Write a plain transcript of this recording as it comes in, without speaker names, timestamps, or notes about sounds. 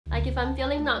Like if I'm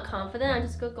feeling not confident, I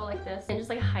just go like this and just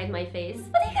like hide my face.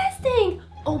 What do you guys think?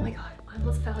 Oh my god, I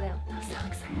almost fell down. I'm so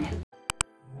excited.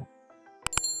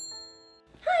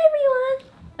 Hi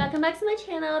everyone! Welcome back to my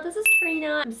channel. This is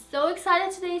Karina. I'm so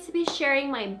excited today to be sharing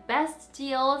my best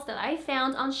deals that I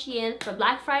found on SHEIN for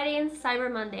Black Friday and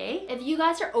Cyber Monday. If you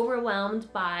guys are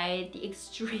overwhelmed by the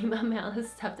extreme amount of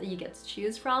stuff that you get to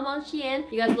choose from on SHEIN,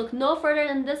 you guys look no further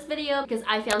than this video because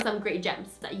I found some great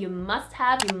gems that you must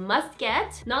have, you must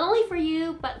get, not only for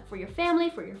you, but for your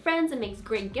family, for your friends. It makes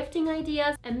great gifting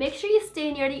ideas. And make sure you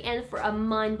stay near the end for a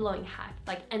mind-blowing hack,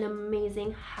 like an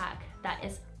amazing hack that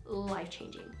is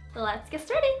life-changing. Let's get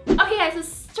started. Okay guys, so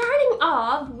starting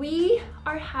off, we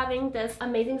are having this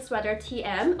amazing sweater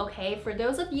TM. Okay, for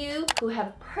those of you who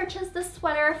have purchased this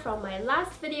sweater from my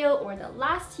last video or the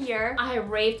last year, I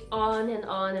raved on and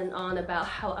on and on about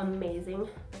how amazing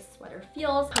this sweater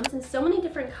feels. Comes in so many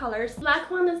different colors.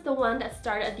 Black one is the one that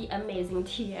started the amazing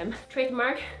TM.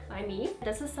 Trademark by me.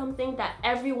 This is something that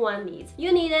everyone needs.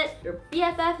 You need it, your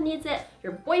BFF needs it,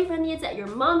 your boyfriend needs it, your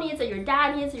mom needs it, your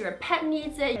dad needs it, your pet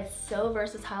needs it. It's so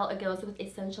versatile. It goes with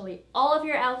essentially all of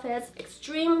your outfits.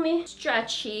 Extremely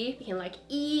stretchy. You can like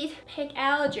eat, pick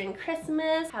out during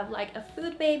Christmas, have like a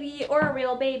food baby or a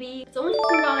real baby. It's only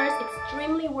 $15,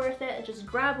 extremely worth it. Just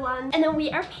grab one. And then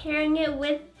we are pairing it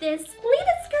with this pleated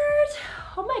skirt.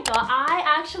 Oh my god, I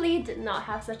actually did not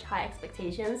have such high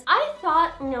expectations. I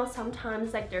thought, you know,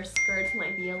 sometimes like their skirts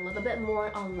might be a little bit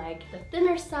more on like the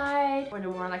thinner side or the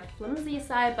more like flimsy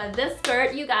side, but this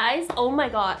skirt, you guys, oh my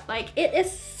god, like it is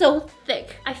so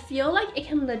thick. I feel like it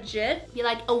can legit be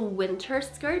like a winter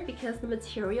skirt because the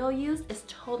material used is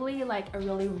totally like a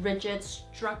really rigid,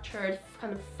 structured,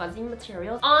 kind of fuzzy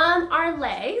material. On our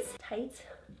legs, tight.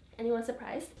 Anyone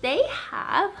surprised? They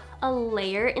have a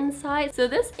layer inside. So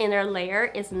this inner layer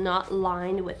is not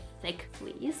lined with thick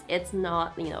fleece. It's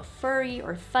not, you know, furry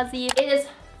or fuzzy. It is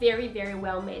very, very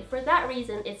well made. For that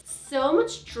reason, it's so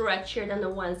much stretchier than the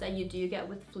ones that you do get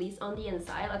with fleece on the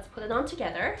inside. Let's put it on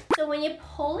together. So when you're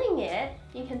pulling it,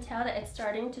 you can tell that it's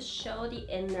starting to show the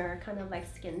inner kind of like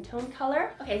skin tone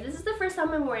color. Okay, this is the first time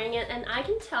I'm wearing it and I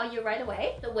can tell you right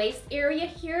away, the waist area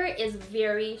here is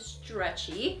very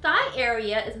stretchy. Thigh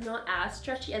area is not as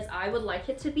stretchy as I would like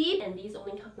it to be, and these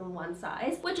only come in one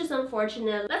size, which is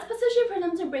unfortunate. Let's position for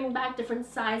them to bring back different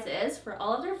sizes for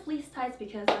all of their fleece tights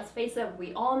because let's face it,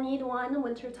 we all need one in the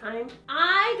winter time.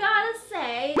 I gotta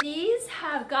say, these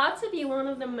have got to be one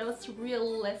of the most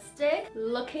realistic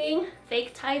looking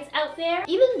fake tights out there.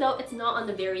 Even though it's not on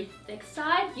the very thick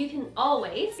side, you can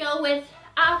always go with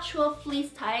actual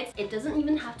fleece tights. It doesn't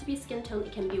even have to be skin tone.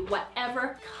 It can be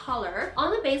whatever color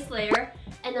on the base layer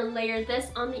and then layer this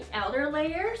on the outer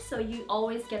layer so you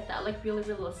always get that like really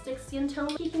realistic skin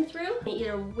tone peeking through. You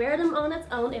either wear them on its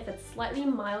own if it's slightly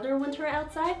milder winter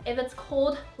outside. If it's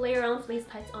cold, layer on fleece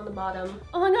tights on the bottom.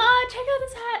 Oh my god, check out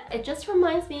this hat. It just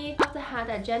reminds me of the hat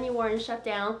that Jenny wore in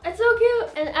Shutdown. It's so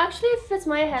cute and actually it fits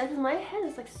my head because my head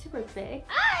is like super big.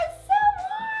 Ah, it's so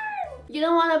warm! You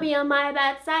don't want to be on my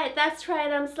bad side. That's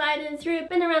right, I'm sliding through.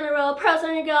 Been around the world, pros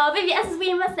on your girl. Baby S is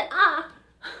being busted. Ah!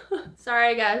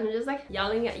 Sorry guys, I'm just like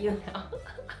yelling at you now.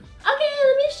 Okay,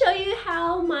 let me show you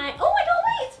how my... Oh my god,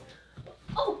 wait!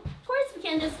 Oh, of course we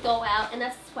can just go out in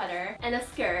a sweater and a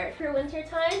skirt for winter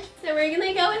time. So we're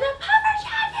gonna go with a puffer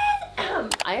jacket!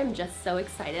 I am just so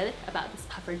excited about this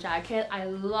puffer jacket. I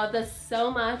love this so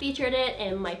much. Featured it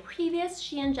in my previous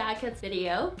SHEIN jackets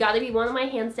video. Gotta be one of my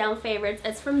hands down favorites.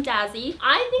 It's from Dazzy.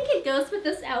 I think it goes with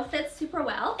this outfit super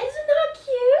well. Isn't that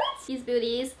cute? These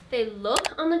booties, they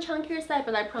look on the chunkier side,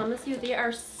 but I promise you they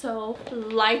are so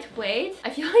lightweight. I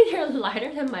feel like they're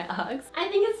lighter than my Uggs. I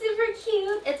think it's super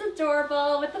cute. It's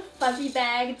adorable with the fuzzy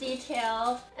bag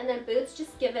detail. And then boots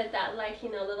just give it that like,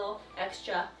 you know, little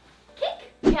extra kick.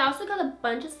 Okay, I also got a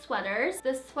bunch of sweaters.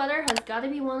 This sweater has got to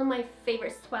be one of my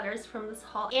favorite sweaters from this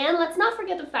haul. And let's not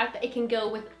forget the fact that it can go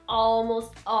with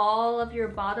almost all of your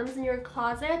bottoms in your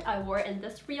closet. I wore it in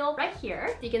this reel right here.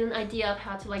 So you get an idea of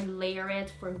how to like layer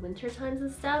it for winter times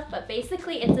and stuff. But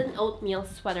basically it's an oatmeal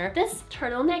sweater. This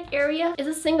turtleneck area is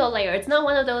a single layer. It's not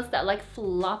one of those that like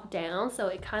flop down. So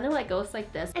it kind of like goes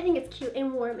like this. I think it's cute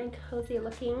and warm and cozy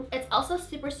looking. It's also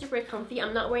super, super comfy.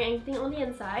 I'm not wearing anything on the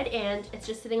inside and it's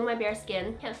just sitting on my bare skin.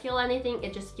 Can't feel anything.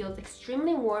 It just feels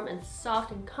extremely warm and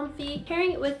soft and comfy.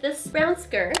 Pairing it with this brown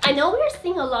skirt. I know we're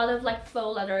seeing a lot of like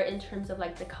faux leather in terms of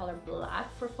like the color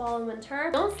black for fall and winter.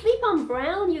 Don't sleep on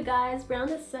brown, you guys. Brown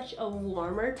is such a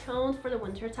warmer tone for the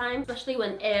winter time, especially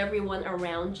when everyone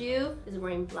around you is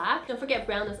wearing black. Don't forget,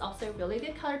 brown is also a really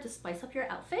good color to spice up your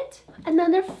outfit.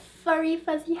 Another furry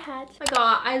fuzzy hat. Oh my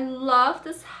god, I love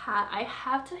this hat. I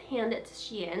have to hand it to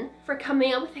SHEIN for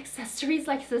coming up with accessories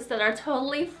like this that are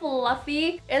totally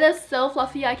fluffy. It is so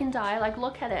fluffy I can die. Like,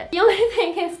 look at it. The only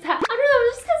thing is that, I don't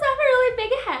know, just because I have a really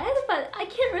big head, but I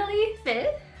can't really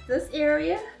fit this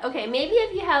area. Okay, maybe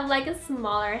if you have like a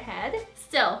smaller head.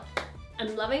 Still,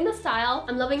 I'm loving the style.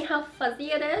 I'm loving how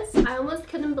fuzzy it is. I almost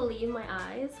couldn't believe my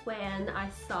eyes when I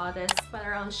saw this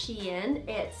sweater on SHEIN.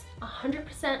 It's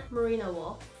 100% merino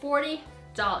wool. $40.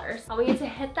 I want you to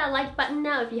hit that like button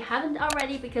now if you haven't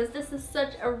already, because this is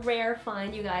such a rare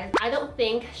find, you guys. I don't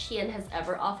think SHEIN has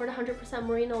ever offered 100%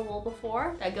 merino wool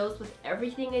before. That goes with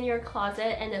everything in your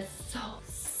closet and it's so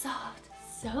soft.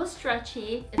 So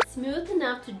stretchy. It's smooth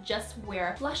enough to just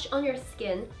wear flush on your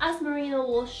skin, as merino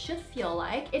wool should feel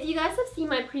like. If you guys have seen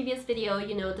my previous video,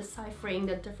 you know, deciphering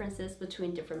the differences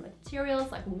between different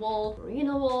materials like wool,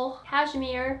 merino wool,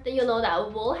 cashmere, then you'll know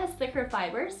that wool has thicker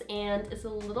fibers and is a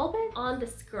little bit on the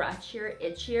scratchier,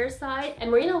 itchier side. And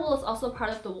merino wool is also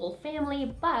part of the wool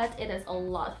family, but it is a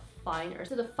lot finer.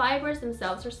 So the fibers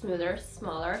themselves are smoother,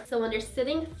 smaller. So when they're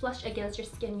sitting flush against your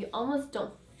skin, you almost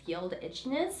don't feel the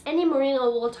itchiness. Any merino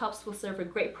wool tops will serve a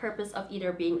great purpose of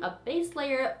either being a base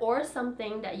layer or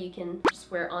something that you can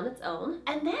just wear on its own.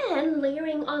 And then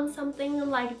layering on something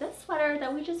like this sweater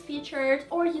that we just featured,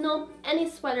 or you know, any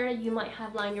sweater that you might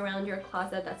have lying around your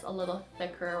closet that's a little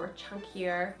thicker or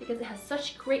chunkier, because it has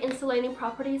such great insulating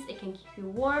properties. It can keep you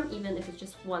warm even if it's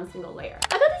just one single layer.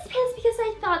 I got these pants because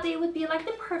I thought they would be like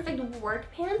the perfect work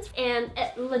pants, and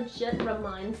it legit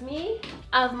reminds me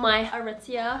of my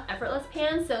Aritzia Effortless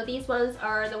pants. So these ones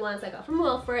are the ones I got from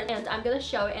Wilford, and I'm gonna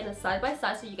show it in a side by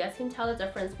side so you guys can tell the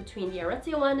difference between the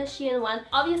Aritzia one and the SHEIN one.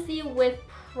 Obviously with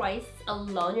price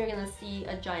alone you're gonna see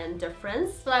a giant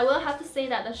difference, but I will have to say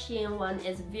that the SHEIN one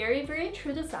is very, very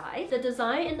true to size. The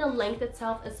design and the length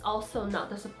itself is also not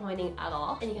disappointing at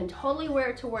all, and you can totally wear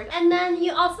it to work. And then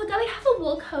you also gotta have a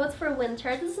wool coat for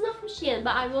winter. This is not from SHEIN,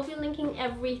 but I will be linking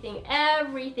everything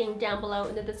down below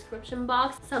in the description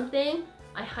box. Something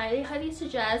I highly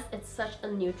suggest. It's such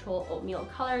a neutral oatmeal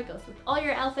color. It goes with all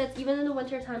your outfits, even in the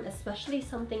winter time, especially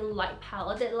something light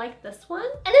paleted like this one.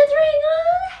 And then throwing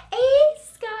on a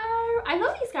scarf. I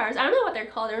love these scarves. I don't know what they're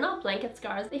called. They're not blanket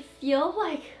scarves. They feel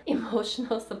like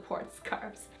emotional support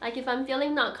scarves. Like if I'm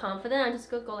feeling not confident, I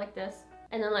just go like this.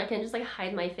 And then I can just like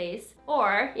hide my face.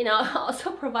 Or, you know,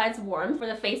 also provides warmth for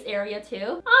the face area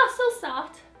too. Ah, so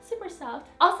soft. Super soft.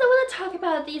 Also want to talk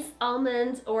about these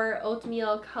almond or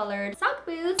oatmeal colored sock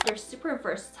boots. They're super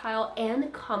versatile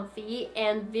and comfy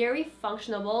and very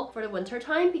functional for the winter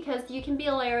time, because you can be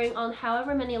layering on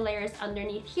however many layers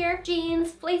underneath here.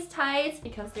 Jeans, fleece tights,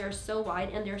 because they're so wide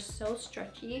and they're so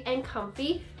stretchy and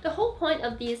comfy. The whole point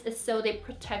of these is so they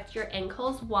protect your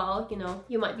ankles while, you know,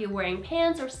 you might be wearing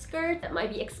pants or skirts that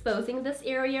might be exposing this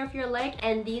area of your leg,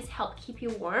 and these help keep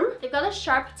you warm. They've got a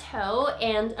sharp toe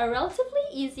and a relatively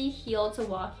easy heel to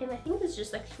walk in. I think it's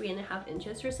just like 3.5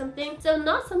 inches or something. So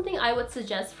not something I would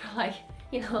suggest for like,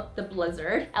 you know, the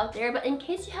blizzard out there, but in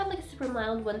case you have like a super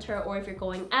mild winter, or if you're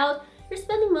going out, you're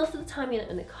spending most of the time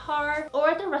in the car or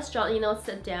at the restaurant, you know,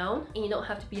 sit down and you don't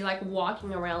have to be like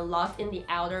walking around lost in the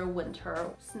outer winter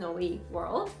snowy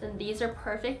world, then these are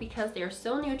perfect because they're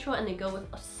so neutral and they go with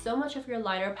so much of your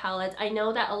lighter palette. I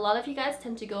know that a lot of you guys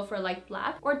tend to go for like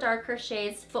black or darker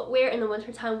shades footwear in the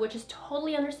winter time, which is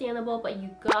totally understandable, but you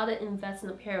gotta invest in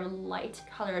a pair of light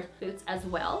colored boots as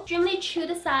well. Extremely true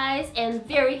to size and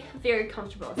very, very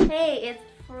comfortable. Hey, it's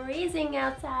freezing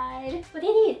outside. What do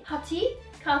you need? Hot tea?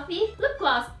 Coffee? Lip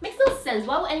gloss? Makes no sense.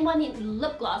 Why would anyone need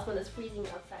lip gloss when it's freezing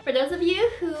outside? For those of you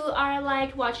who are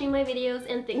like watching my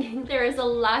videos and thinking there is a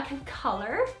lack of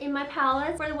color in my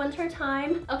palette for the winter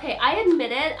time, okay, I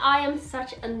admit it, I am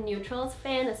such a neutrals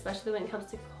fan, especially when it comes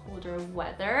to colder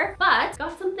weather, but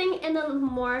got something in a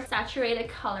more saturated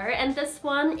color, and this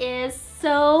one is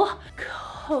so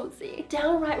cozy.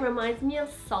 Downright reminds me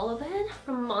of Sullivan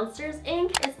from Monsters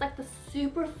Inc. It's like the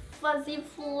super fuzzy,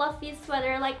 fluffy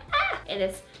sweater, like, ah! It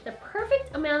is the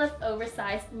perfect amount of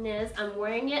oversizedness. I'm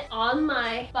wearing it on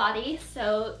my body,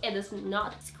 so it is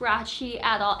not scratchy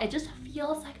at all. It just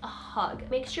feels like a hug.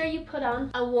 Make sure you put on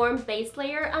a warm base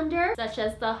layer under, such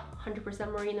as the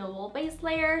 100% merino wool base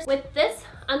layers. With this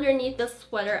underneath the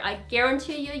sweater, I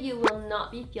guarantee you will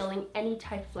not be feeling any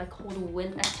type of like cold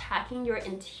wind attacking your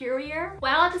interior.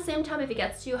 While at the same time, if it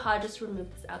gets too hot, just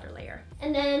remove this outer layer.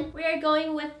 And then we are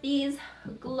going with these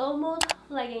glow mode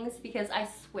leggings because I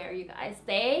swear you guys,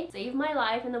 they save my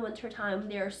life in the winter time.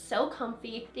 They're so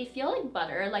comfy. They feel like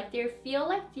butter. Like they feel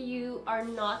like you are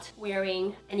not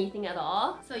wearing anything at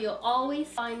all. So you'll always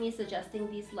find me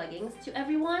suggesting these leggings to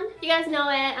everyone. You guys know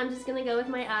it. I'm just gonna go with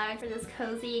my Ugg for this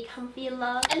cozy, comfy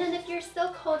look. And then if you're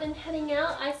still cold and heading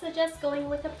out, I suggest going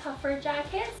with a puffer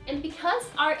jacket. And because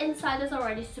our inside is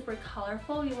already super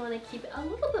colorful, we want to keep it a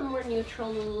little bit more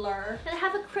neutral. And I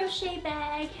have a crochet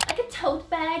bag, like a tote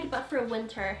bag, but for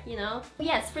winter, you know?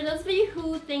 Yes, for those of you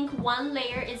who think one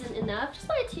layer isn't enough, just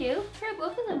buy two. Try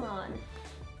both of them on.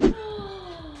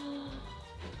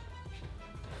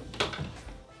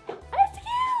 That's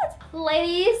cute!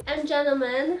 Ladies and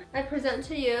gentlemen, I present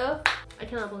to you, I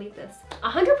cannot believe this,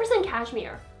 100%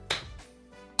 cashmere.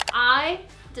 I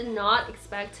did not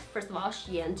expect, first of all,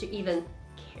 SHEIN to even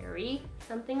carry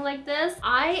something like this.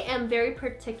 I am very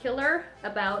particular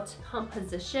about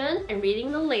composition and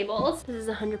reading the labels. This is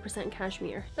 100%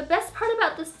 cashmere. The best part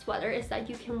about this sweater is that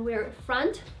you can wear it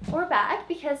front or back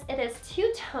because it is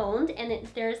two-toned and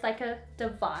there's like a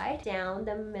divide down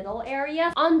the middle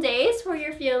area. On days where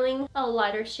you're feeling a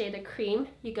lighter shade of cream,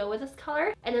 you go with this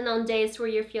color. And then on days where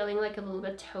you're feeling like a little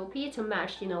bit taupey to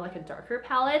match, you know, like a darker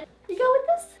palette, you go with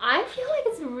this. I feel like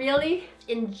it's a really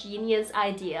ingenious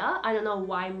idea. I don't know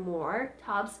why more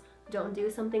tops don't do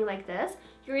something like this.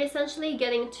 You're essentially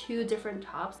getting two different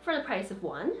tops for the price of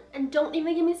one. And don't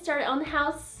even get me started on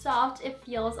how soft it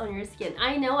feels on your skin.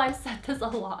 I know I've said this a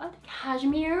lot.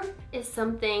 Cashmere is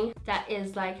something that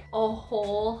is like a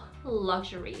whole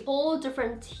luxury, whole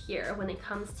different tier when it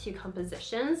comes to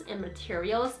compositions and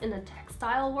materials in the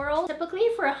textile world. Typically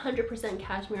for 100%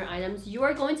 cashmere items, you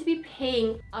are going to be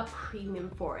paying a premium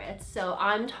for it. So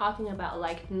I'm talking about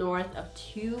like north of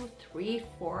 $200, $300,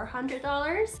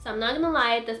 $400. So I'm not gonna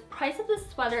lie, the price of this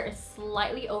sweater is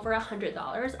slightly over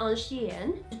 $100 on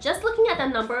SHEIN. Just looking at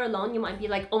that number alone, you might be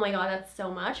like, oh my god, that's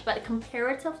so much. But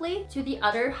comparatively to the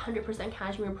other 100%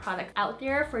 cashmere products out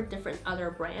there for different other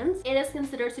brands, it is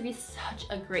considered to be such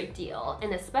a great deal.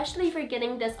 And especially if you're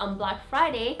getting this on Black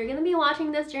Friday, you're gonna be watching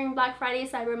this during Black Friday,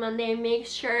 Cyber Monday, make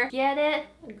sure get it,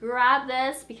 grab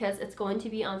this because it's going to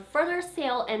be on further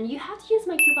sale and you have to use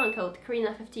my coupon code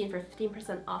Karina15 for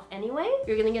 15% off anyway.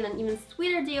 You're gonna get an even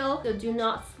sweeter deal, so do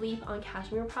not sleep on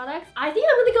cashmere products. I think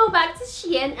I'm gonna go back to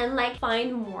SHEIN and like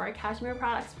find more cashmere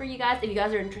products for you guys if you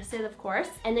guys are interested, of course,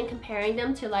 and then comparing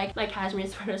them to like my cashmere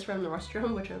sweaters from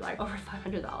Nordstrom, which are like over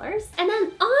 $500. And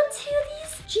then on to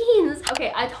these jeans.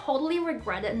 Okay, I totally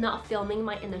regretted not filming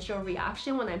my initial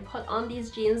reaction when I put on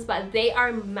these jeans, but they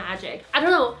are magic. I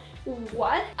don't know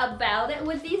what about it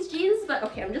with these jeans, but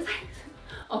okay, I'm just like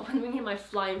opening my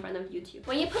fly in front of YouTube.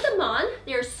 When you put them on,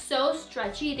 they're so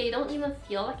stretchy, they don't even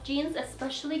feel like jeans,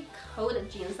 especially coated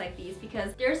jeans like these,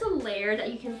 because there's a layer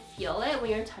that you can feel it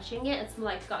when you're touching it. It's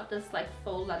like got this like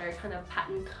faux leather kind of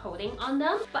pattern coating on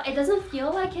them, but it doesn't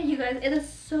feel like it, you guys. It is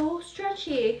so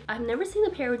stretchy. I've never seen a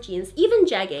pair of jeans, even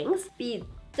jeggings, be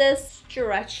this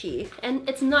stretchy. And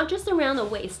it's not just around the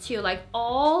waist too, like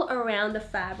all around the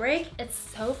fabric. It's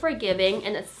so forgiving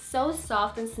and it's so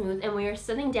soft and smooth, and when you're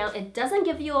sitting down, it doesn't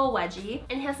give you a wedgie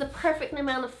and has the perfect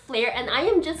amount of flare. And I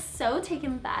am just so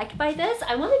taken back by this.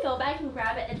 I want to go back and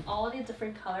grab it in all the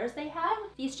different colors they have.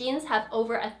 These jeans have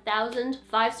over 1,000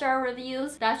 5-star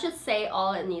reviews. That should say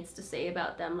all it needs to say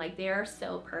about them. Like, they are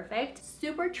so perfect,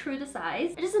 super true to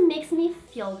size. It just makes me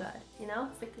feel good, you know?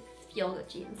 It's like feel-good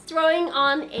jeans. Throwing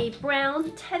on a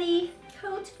brown teddy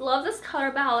coat. Love this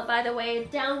color palette, by the way.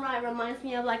 Downright reminds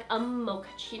me of like a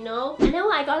mochaccino. And now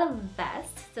I got a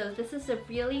vest. So this is a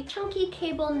really chunky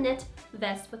cable knit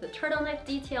vest with a turtleneck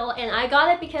detail. And I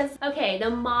got it because, okay, the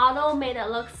model made it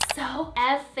look so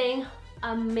effing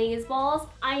amazeballs.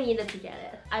 I needed to get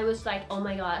it. I was like, oh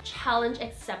my god, challenge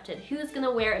accepted. Who's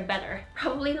gonna wear it better?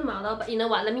 Probably the model, but you know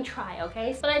what? Let me try,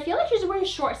 okay? But I feel like she's wearing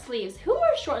short sleeves. Who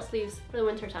wears short sleeves for the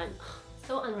winter time?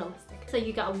 So unrealistic. So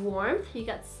you got warmth, you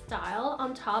got style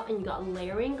on top, and you got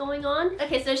layering going on.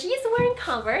 Okay, so she's wearing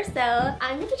Converse, so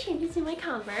I'm gonna change into my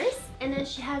Converse. And then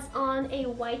she has on a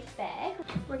white bag.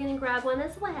 We're gonna grab one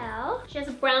as well. She has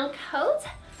a brown coat.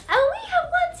 Oh, we have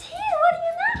one too! What do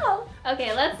you know?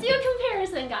 Okay, let's do a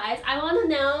comparison, guys. I want to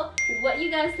know what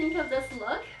you guys think of this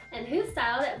look and who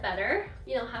styled it better.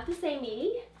 You don't have to say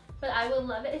me, but I would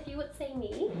love it if you would say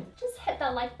me. Just hit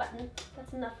that like button.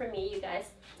 That's enough for me, you guys.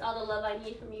 It's all the love I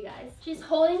need from you guys. She's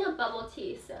holding a bubble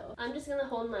tea, so I'm just gonna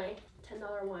hold my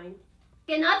 $10 wine.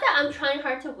 Okay, not that I'm trying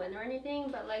hard to win or anything,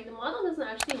 but like the model doesn't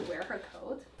actually wear her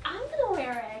coat. I'm gonna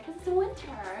wear it because it's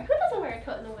winter. Who doesn't wear a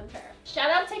coat in the winter? Shout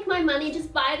out, take my money,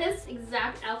 just buy this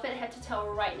exact outfit head to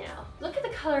toe right now. Look at the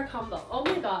color combo, oh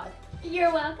my god.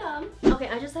 You're welcome. Okay,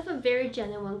 I just have a very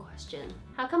genuine question.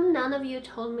 How come none of you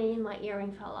told me my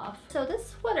earring fell off? So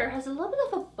this sweater has a little bit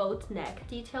of a boat neck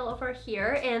detail over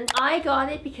here, and I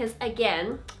got it because,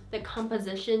 again, the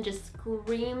composition just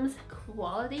screams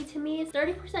quality to me. It's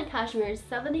 30% cashmere,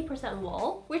 70%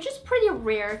 wool, which is pretty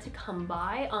rare to come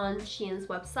by on SHEIN's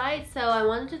website. So I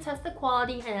wanted to test the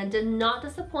quality and it did not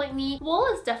disappoint me. Wool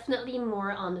is definitely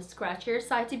more on the scratchier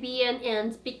side to be in,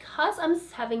 and because I'm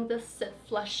having this sit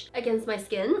flush against my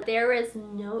skin, there is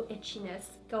no itchiness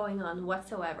going on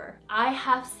whatsoever. I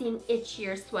have seen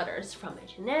itchier sweaters from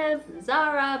H&M, from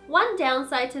Zara. One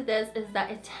downside to this is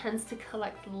that it tends to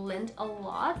collect lint a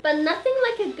lot, but nothing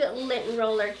like a good lint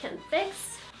roller can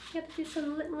fix. You have to do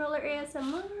some lint roller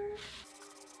ASMR.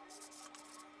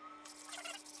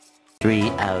 3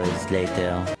 hours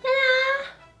later.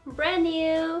 Brand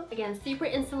new. Again, super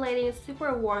insulating,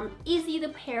 super warm, easy to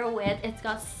pair with. It's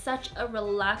got such a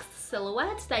relaxed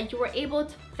silhouette that you are able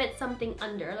to fit something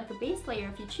under, like a base layer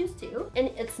if you choose to. And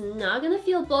it's not gonna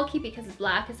feel bulky because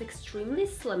black is extremely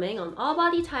slimming on all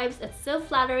body types. It's so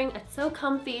flattering, it's so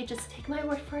comfy. Just take my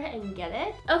word for it and get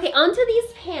it. Okay, onto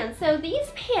these pants. So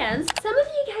these pants, some of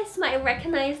you guys might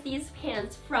recognize these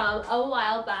pants from a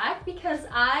while back because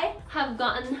I have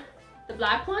gotten the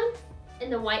black one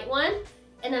and the white one,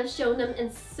 and I've shown them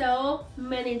in so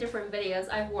many different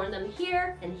videos. I've worn them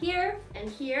here, and here, and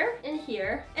here, and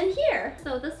here, and here.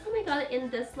 So this time I got it in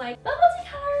this like bubbly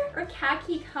color or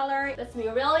khaki color. Fits me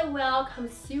really well,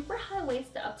 comes super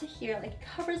high-waisted up to here, like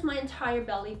covers my entire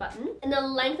belly button. And the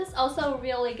length is also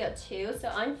really good too. So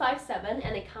I'm 5'7",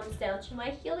 and it comes down to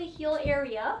my heely heel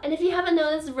area. And if you haven't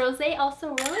noticed, Rose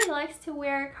also really likes to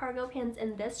wear cargo pants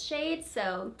in this shade,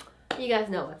 so you guys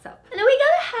know what's up. And then we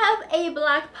gotta have a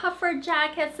black puffer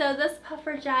jacket. So this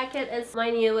puffer jacket is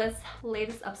my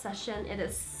latest obsession. It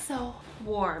is so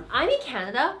warm. I'm in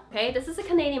Canada, okay? This is a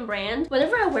Canadian brand.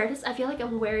 Whenever I wear this, I feel like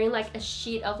I'm wearing like a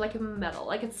sheet of like metal.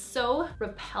 Like it's so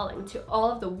repelling to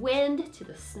all of the wind, to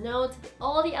the snow, to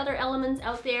all the other elements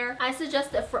out there. I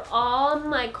suggest that for all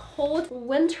my cold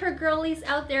winter girlies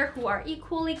out there who are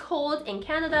equally cold in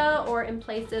Canada or in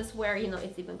places where, you know,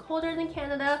 it's even colder than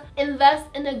Canada, invest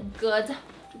in a good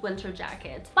winter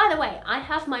jacket. By the way, I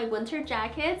have my winter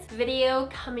jackets video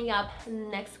coming up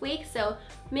next week, so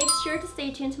make sure to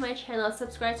stay tuned to my channel,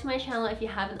 subscribe to my channel if you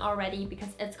haven't already, because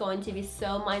it's going to be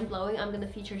so mind-blowing. I'm going to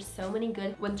feature so many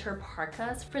good winter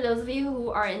parkas for those of you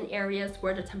who are in areas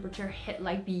where the temperature hit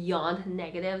like beyond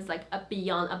negatives, like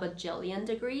beyond a bajillion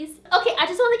degrees. Okay, I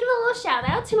just want to give a little shout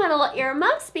out to my little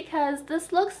earmuffs because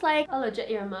this looks like a legit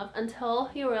earmuff until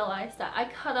you realize that I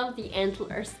cut off the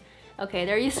antlers. Okay,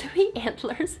 there used to be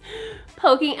antlers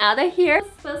poking out of here.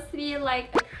 It's supposed to be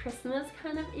like a Christmas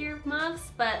kind of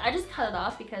earmuffs, but I just cut it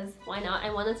off because why not?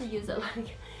 I wanted to use it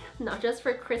like not just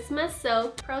for Christmas.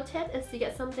 So pro tip is to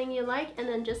get something you like and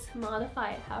then just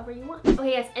modify it however you want.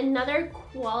 Okay guys, another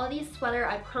quality sweater.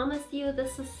 I promise you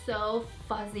this is so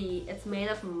fuzzy. It's made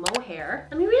of mohair.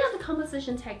 Let me read out the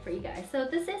composition tag for you guys. So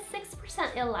this is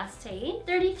 6% elastane,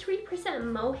 33%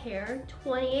 mohair,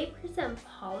 28%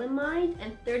 polyamide,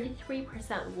 and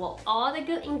 33% wool. All the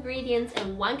good ingredients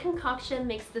in one concoction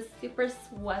makes this super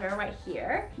sweater right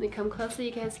here. Let me come close so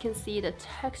you guys can see the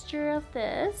texture of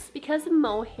this. Because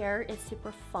mohair is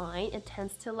super fine, it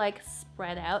tends to like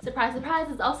spread out. Surprise, surprise,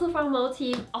 it's also from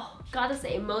Motif. Oh, gotta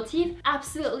say, Motif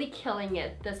absolutely killing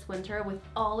it this winter with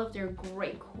all of their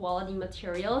great quality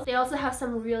materials. They also have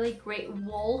some really great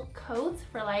wool coats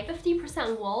for like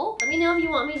 50% wool. Let me know if you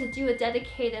want me to do a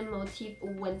dedicated Motif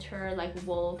winter like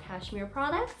wool cashmere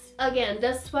products. Again,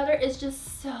 this sweater is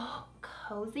just so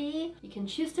cozy. You can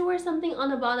choose to wear something on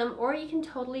the bottom, or you can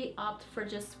totally opt for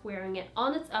just wearing it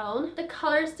on its own. The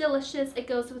color is delicious. It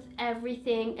goes with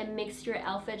everything and makes your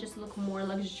outfit just look more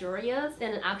luxurious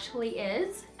than it actually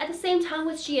is. At the same time,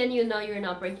 with SHEIN, you know you're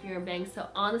not breaking your bank, so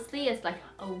honestly it's like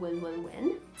a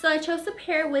win-win-win. So I chose to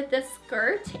pair with this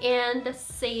skirt and the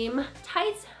same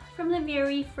tights from the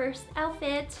very first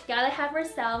outfit. Gotta have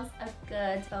ourselves a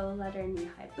good faux leather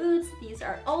knee-high boots. These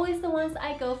are always the ones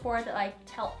I go for that I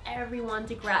tell everyone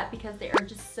to grab because they are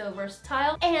just so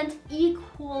versatile and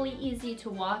equally easy to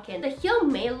walk in. The heel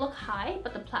may look high,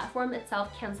 but the platform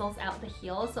itself cancels out the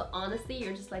heel, so honestly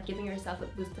you're just like giving yourself a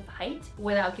boost of height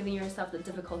without giving yourself the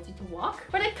difficulty to walk.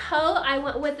 For the coat, I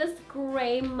went with this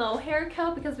gray mohair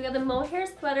coat because we got the mohair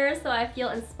sweater, so I feel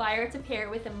inspired to pair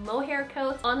it with a mohair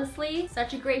coat. Honestly,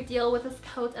 such a great great deal with this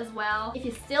coat as well. If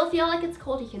you still feel like it's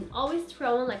cold, you can always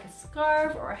throw in like a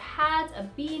scarf or a hat, a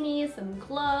beanie, some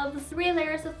gloves, 3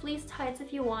 layers of fleece tights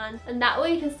if you want, and that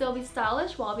way you can still be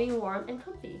stylish while being warm and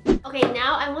comfy. Okay,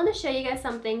 now I want to show you guys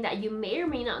something that you may or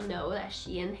may not know that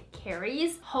SHEIN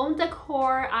carries. Home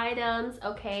decor items,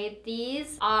 okay?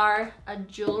 These are a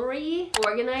jewelry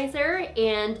organizer,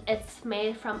 and it's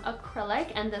made from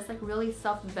acrylic and this like really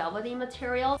soft velvety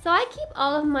material. So I keep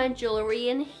all of my jewelry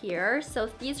in here. So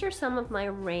these are some of my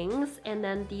rings, and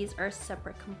then these are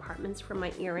separate compartments for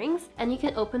my earrings, and you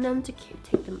can open them to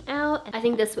take them out. I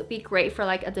think this would be great for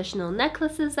like additional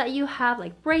necklaces that you have,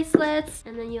 like bracelets,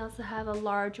 and then you also have a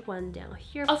large one down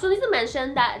here. Also need to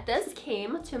mention that this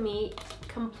came to me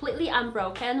completely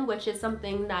unbroken, which is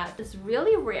something that is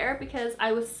really rare because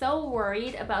I was so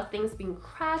worried about things being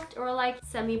cracked or like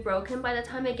semi-broken by the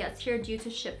time it gets here due to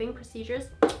shipping procedures,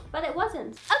 but it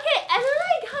wasn't. Okay, and then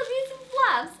I got these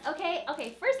fluffs.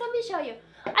 Okay, first let me show you.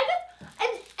 I got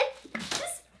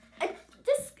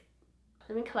this.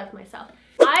 Let me collect myself.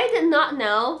 I did not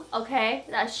know, okay,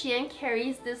 that SHEIN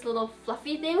carries these little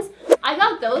fluffy things. I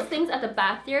got those things at the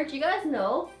back there. Do you guys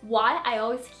know why I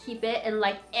always keep it in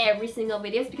like every single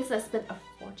video? It's because I spent a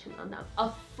fortune on them.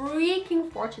 A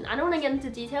freaking fortune. I don't want to get into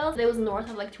details, but it was north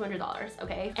of like $200,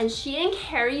 okay? And SHEIN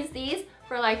carries these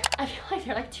for like, I feel like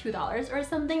they're like $2 or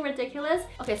something ridiculous.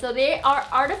 Okay, so they are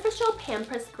artificial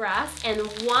pampas grass, and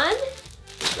one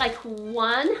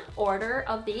order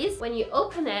of these, when you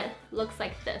open it, looks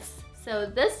like this. So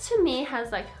this to me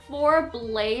has like 4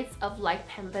 blades of like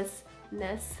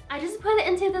pampas-ness. I just put it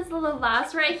into this little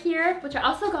vase right here, which I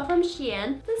also got from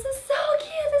SHEIN. This is so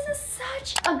cute. This is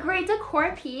such a great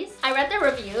decor piece. I read the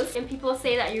reviews and people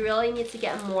say that you really need to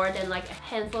get more than like a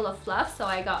handful of fluff. So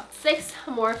I got 6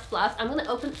 more fluffs. I'm gonna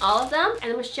open all of them and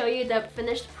I'm gonna show you the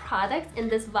finished product in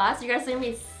this vase. You guys are gonna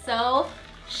be so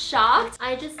shocked.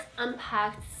 I just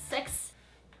unpacked 6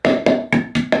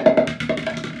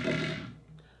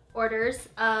 orders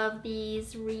of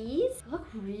these wreaths. They look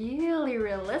really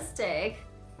realistic.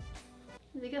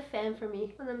 Make a fan for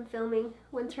me when I'm filming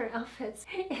winter outfits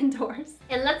indoors.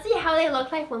 And let's see how they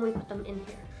look like when we put them in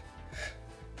here.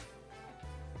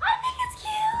 I think it's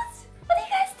cute! What do you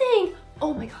guys think?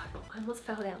 Oh my god, I almost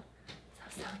fell down.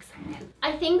 So excited.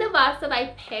 I think the vase that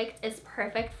I picked is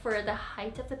perfect for the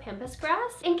height of the pampas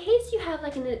grass. In case you have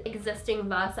like an existing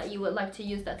vase that you would like to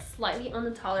use that's slightly on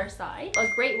the taller side,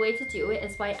 a great way to do it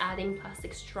is by adding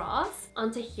plastic straws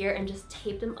onto here and just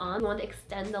tape them on. You want to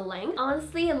extend the length.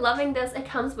 Honestly, loving this. It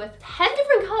comes with 10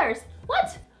 different colors.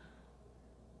 What?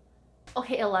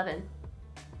 Okay, 11.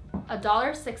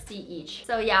 $1.60 each.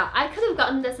 So yeah, I could have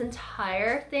gotten this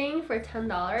entire thing for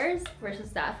 $10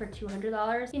 versus that for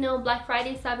 $200. You know, Black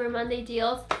Friday, Cyber Monday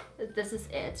deals. This is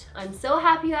it. I'm so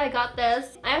happy I got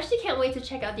this. I actually can't wait to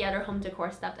check out the other home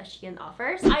decor stuff that SHEIN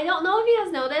offers. I don't know if you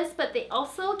guys know this, but they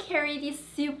also carry these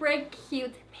super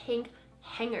cute pink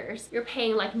hangers. You're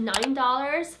paying like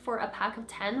 $9 for a pack of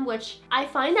 10, which I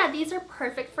find that these are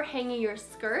perfect for hanging your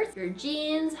skirts, your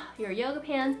jeans, your yoga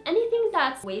pants, anything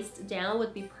that's waist down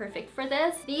would be perfect for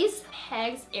this. These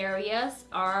pegs areas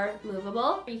are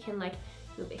movable. You can like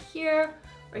move it here,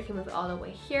 or you can move it all the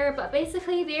way here, but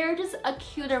basically they're just a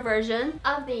cuter version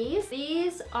of these.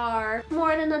 These are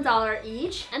more than $1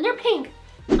 each, and they're pink.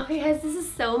 Okay guys, this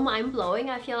is so mind-blowing.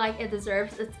 I feel like it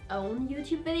deserves its own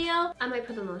YouTube video. I might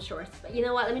put it on the shorts, but you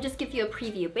know what? Let me just give you a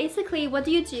preview. Basically, what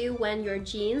do you do when your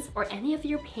jeans or any of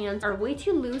your pants are way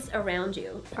too loose around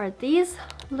you? Are these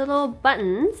little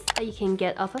buttons that you can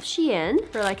get off of SHEIN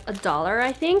for like $1,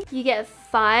 I think. You get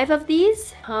 5 of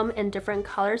these, come in different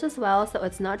colors as well, so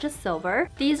it's not just silver.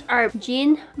 These are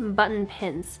jean button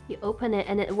pins. You open it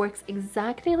and it works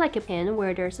exactly like a pin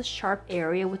where there's a sharp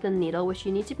area with a needle, which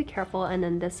you need to be careful, and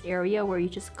then this area where you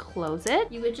just close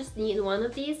it. You would just need one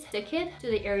of these, stick it to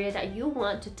the area that you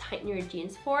want to tighten your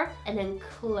jeans for, and then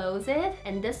close it.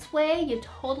 And this way you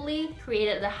totally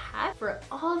created the hat for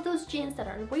all of those jeans that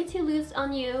are way too loose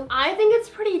on you. I think it's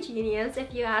pretty genius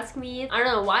if you ask me. I don't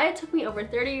know why it took me over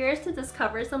 30 years to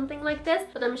discover something like this,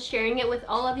 but I'm sharing it with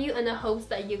all of you in the hopes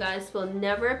that you guys will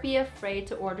never be afraid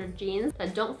to order jeans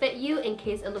that don't fit you, in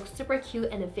case it looks super cute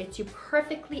and it fits you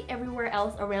perfectly everywhere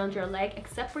else around your leg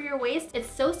except for your waist. It's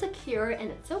so secure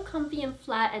and it's so comfy and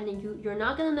flat, and you're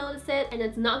not gonna notice it, and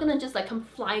it's not gonna just like come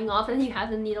flying off and you have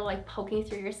the needle like poking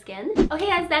through your skin. Okay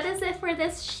guys, that is it for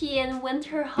this SHEIN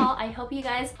winter haul. I hope you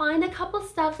guys find a couple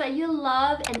stuff that you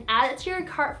love and add it to your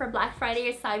cart for Black Friday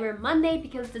or Cyber Monday,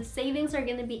 because the savings are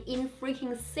gonna be infrequent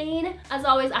freaking insane. As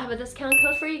always, I have a discount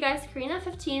code for you guys,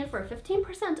 Karina15 for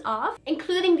 15% off,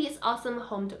 including these awesome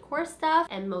home decor stuff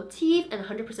and motif and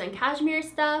 100% cashmere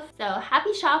stuff. So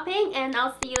happy shopping, and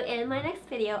I'll see you in my next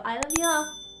video. I love you all.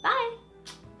 Bye!